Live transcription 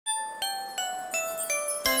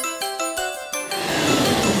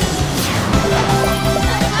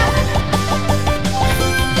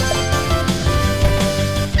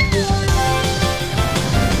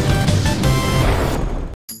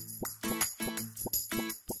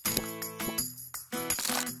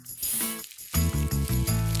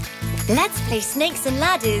Let's play snakes and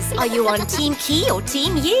ladders. Are you on Team Kii or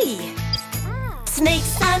Team Yii?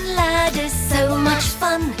 Snakes and ladders, so much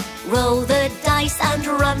fun. Roll the dice and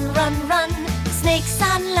run, run, run. Snakes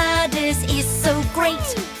and ladders is so great.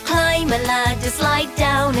 Climb a ladder, slide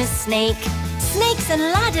down a snake. Snakes and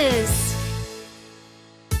ladders.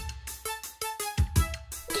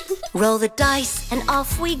 Roll the dice and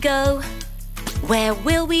off we go. Where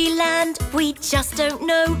will we land? We just don't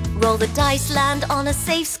know. Roll the dice, land on a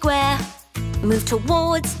safe square. Move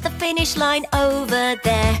towards the finish line over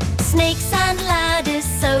there. Snakes and ladders,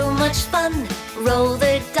 so much fun. Roll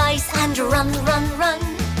the dice and run, run, run.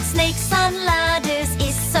 Snakes and ladders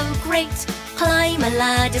is so great. Climb a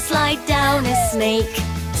ladder, slide down a snake.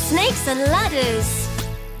 Snakes and ladders.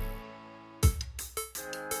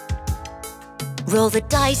 Roll the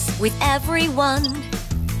dice with everyone.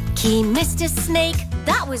 Kii missed a snake,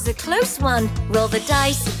 that was a close one. Roll the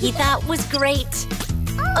dice, that was great.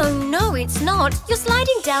 Oh no, it's not, you're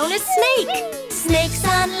sliding down a snake. Snakes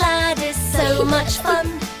and ladders, so much fun.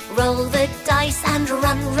 Roll the dice and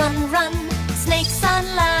run, run, run. Snakes and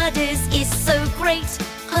ladders is so great.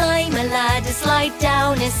 Climb a ladder, slide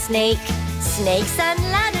down a snake. Snakes and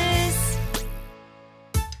ladders.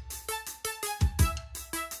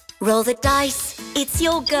 Roll the dice, it's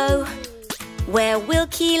your go. Where will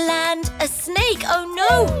Kii land? A snake, oh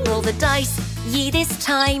no! Roll the dice, Yii this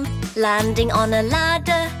time. Landing on a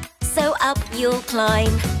ladder, so up you'll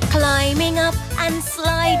climb. Climbing up and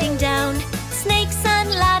sliding down. Snakes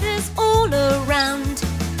and ladders all around.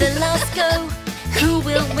 The last go, who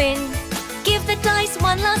will win? Give the dice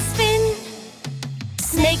one last spin.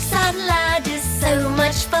 Snakes and ladders, so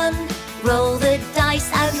much fun. Roll the dice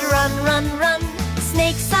and run, run, run.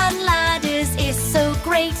 Snakes and ladders is so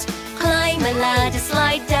great. Climb a ladder,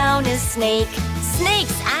 slide down a snake.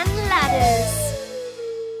 Snakes and ladders.